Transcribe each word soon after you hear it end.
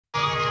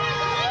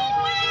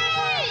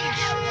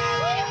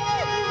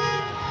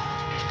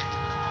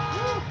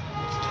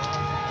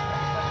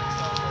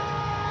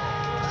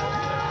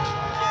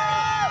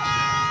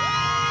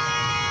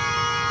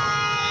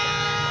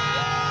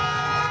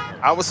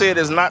I would say it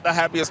is not the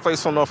happiest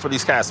place on earth for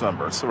these cast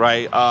members,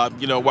 right?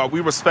 While we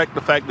respect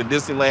the fact that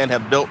Disneyland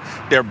have built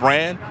their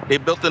brand, they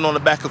built it on the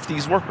back of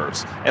these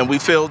workers. And we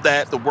feel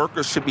that the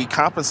workers should be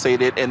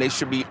compensated and they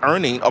should be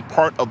earning a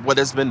part of what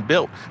has been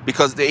built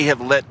because they have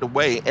led the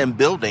way in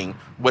building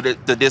the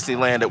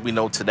Disneyland that we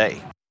know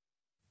today.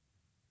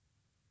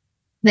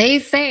 They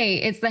say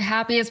it's the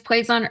happiest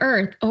place on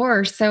earth,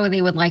 or so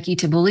they would like you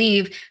to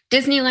believe.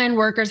 Disneyland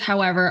workers,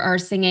 however, are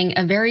singing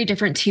a very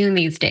different tune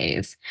these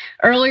days.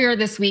 Earlier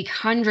this week,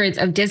 hundreds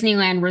of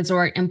Disneyland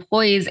Resort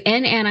employees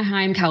in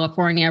Anaheim,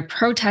 California,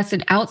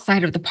 protested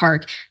outside of the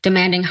park,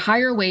 demanding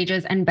higher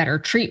wages and better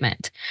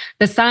treatment.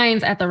 The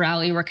signs at the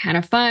rally were kind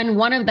of fun.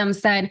 One of them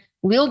said,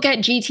 "We'll get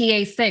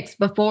GTA 6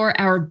 before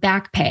our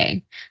back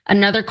pay."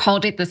 Another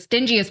called it the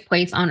stingiest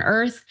place on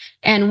earth.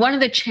 And one of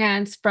the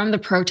chants from the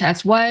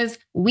protest was,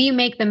 "We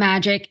make the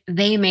magic,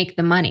 they make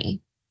the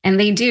money." And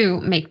they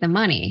do make the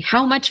money.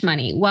 How much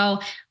money?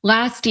 Well,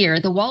 last year,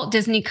 the Walt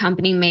Disney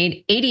Company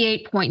made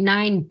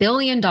 $88.9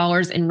 billion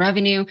in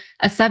revenue,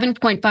 a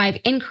 7.5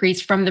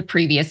 increase from the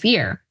previous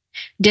year.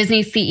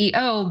 Disney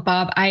CEO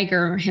Bob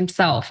Iger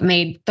himself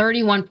made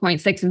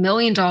 $31.6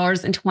 million in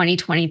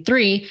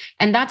 2023,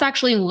 and that's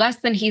actually less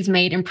than he's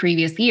made in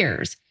previous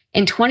years.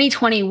 In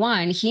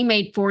 2021, he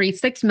made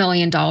 $46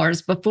 million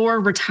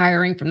before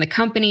retiring from the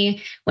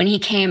company. When he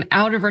came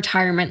out of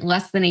retirement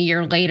less than a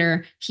year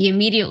later, he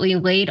immediately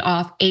laid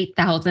off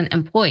 8,000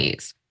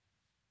 employees.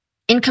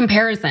 In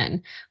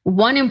comparison,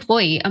 one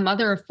employee, a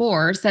mother of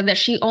four, said that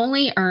she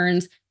only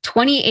earns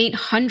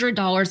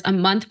 $2,800 a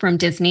month from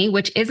Disney,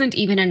 which isn't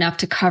even enough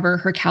to cover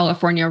her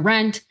California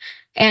rent.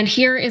 And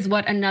here is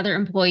what another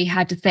employee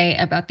had to say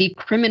about the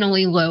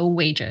criminally low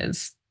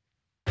wages.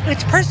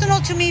 It's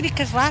personal to me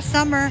because last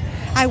summer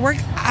I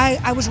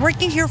was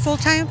working here full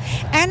time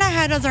and I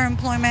had other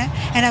employment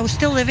and I was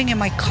still living in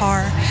my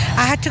car.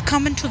 I had to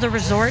come into the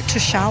resort to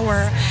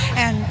shower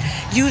and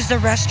use the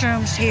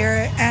restrooms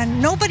here,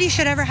 and nobody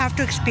should ever have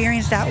to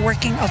experience that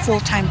working a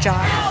full-time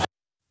job.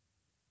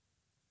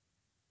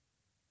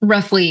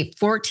 Roughly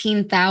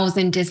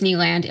 14,000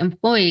 Disneyland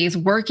employees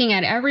working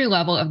at every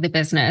level of the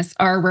business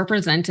are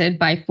represented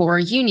by 4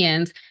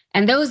 unions,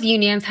 and those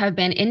unions have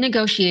been in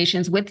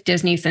negotiations with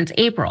Disney since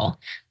April.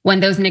 When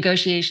those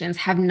negotiations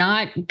have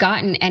not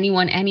gotten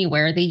anyone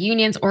anywhere, the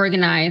unions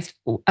organized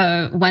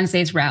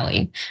Wednesday's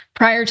rally.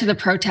 Prior to the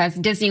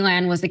protest,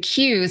 Disneyland was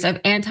accused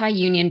of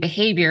anti-union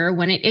behavior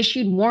when it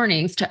issued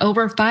warnings to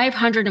over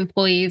 500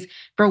 employees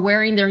for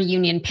wearing their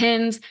union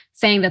pins,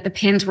 saying that the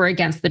pins were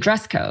against the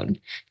dress code.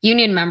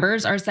 Union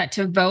members are set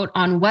to vote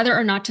on whether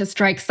or not to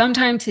strike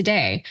sometime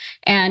today.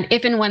 And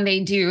if and when they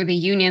do, the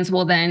unions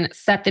will then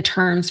set the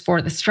terms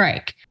for the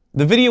strike.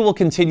 The video will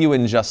continue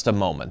in just a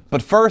moment,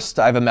 but first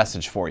I have a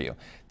message for you.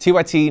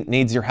 TYT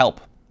needs your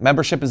help.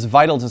 Membership is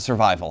vital to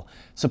survival,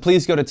 so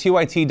please go to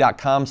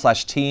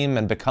tyt.com/team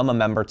and become a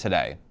member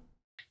today.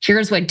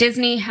 Here's what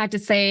Disney had to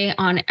say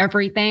on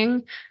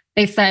everything.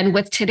 They said,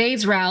 "With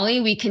today's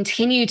rally, we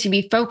continue to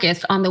be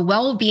focused on the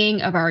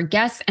well-being of our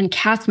guests and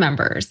cast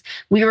members.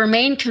 We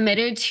remain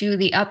committed to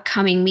the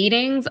upcoming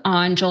meetings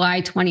on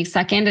July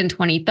 22nd and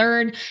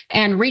 23rd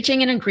and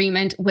reaching an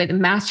agreement with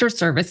Master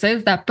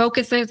Services that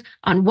focuses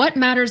on what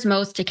matters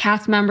most to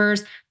cast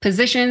members,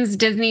 positions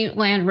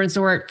Disneyland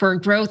Resort for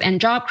growth and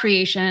job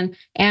creation,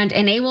 and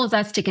enables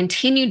us to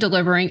continue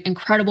delivering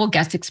incredible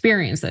guest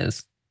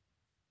experiences."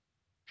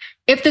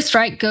 If the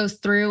strike goes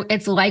through,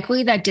 it's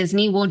likely that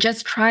Disney will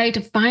just try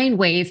to find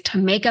ways to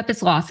make up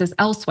its losses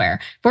elsewhere.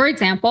 For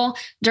example,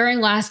 during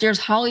last year's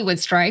Hollywood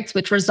strikes,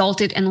 which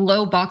resulted in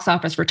low box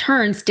office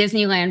returns,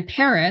 Disneyland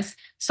Paris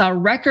saw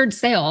record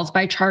sales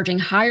by charging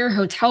higher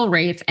hotel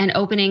rates and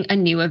opening a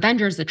new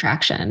Avengers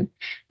attraction.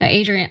 Now,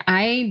 Adrienne,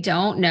 I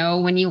don't know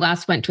when you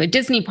last went to a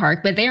Disney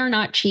park, but they are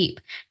not cheap.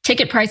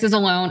 Ticket prices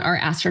alone are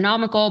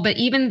astronomical, but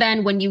even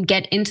then, when you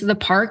get into the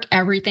park,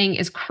 everything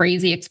is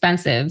crazy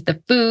expensive.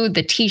 The food,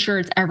 the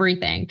t-shirts,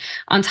 everything.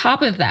 On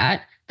top of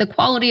that, the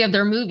quality of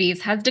their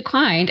movies has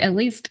declined, at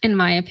least in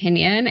my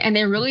opinion, and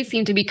they really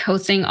seem to be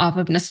coasting off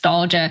of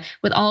nostalgia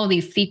with all of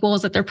these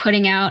sequels that they're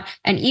putting out.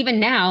 And even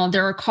now,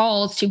 there are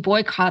calls to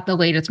boycott the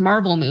latest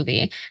Marvel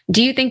movie.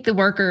 Do you think the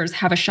workers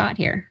have a shot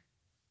here?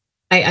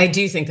 I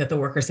do think that the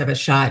workers have a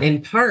shot.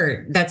 In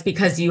part, that's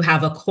because you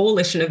have a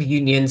coalition of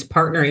unions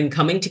partnering,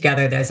 coming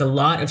together. There's a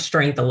lot of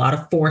strength, a lot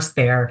of force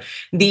there.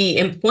 The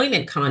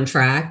employment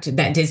contract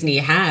that Disney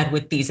had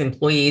with these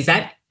employees,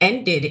 that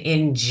ended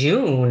in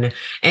June.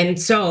 And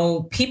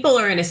so people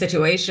are in a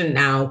situation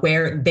now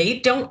where they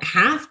don't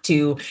have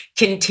to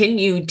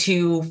continue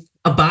to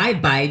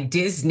abide by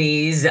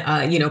Disney's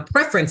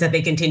preference that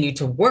they continue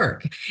to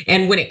work.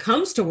 And when it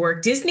comes to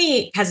work,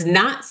 Disney has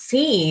not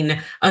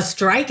seen a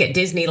strike at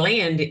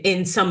Disneyland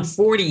in some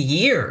 40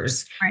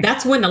 years. Right.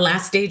 That's when the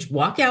last stage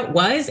walkout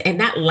was, and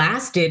that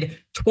lasted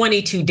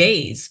 22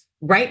 days.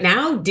 Right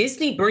now,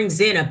 Disney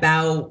brings in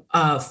about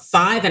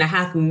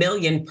 5.5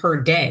 million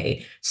per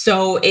day.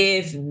 So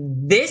if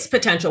this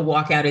potential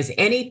walkout is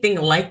anything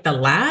like the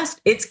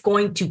last, it's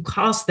going to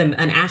cost them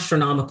an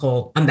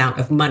astronomical amount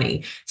of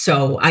money.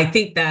 So I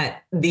think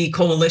that the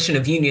coalition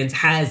of unions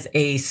has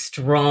a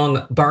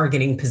strong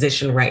bargaining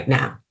position right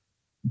now.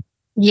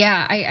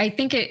 Yeah, I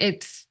think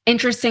it's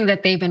interesting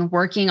that they've been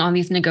working on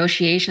these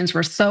negotiations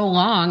for so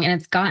long and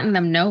it's gotten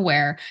them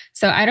nowhere.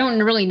 So I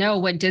don't really know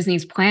what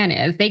Disney's plan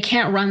is. They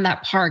can't run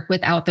that park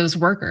without those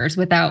workers,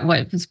 without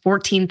what was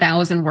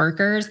 14,000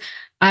 workers.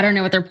 I don't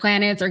know what their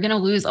plan is. They're going to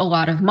lose a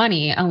lot of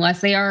money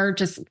unless they are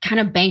just kind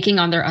of banking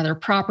on their other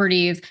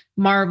properties,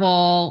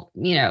 Marvel,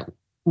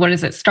 what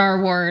is it,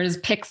 Star Wars,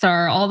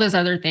 Pixar, all those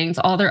other things,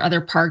 all their other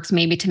parks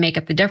maybe to make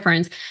up the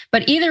difference.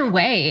 But either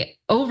way,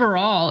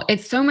 overall,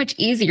 it's so much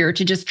easier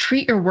to just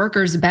treat your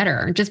workers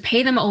better, just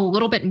pay them a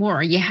little bit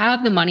more. You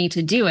have the money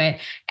to do it,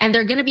 and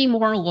they're going to be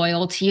more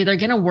loyal to you. They're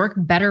going to work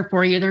better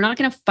for you. They're not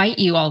going to fight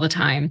you all the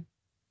time.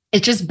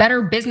 It's just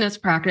better business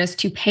practice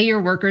to pay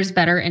your workers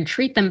better and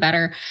treat them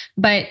better.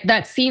 But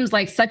that seems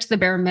like such the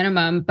bare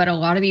minimum, but a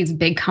lot of these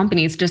big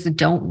companies just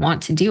don't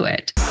want to do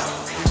it.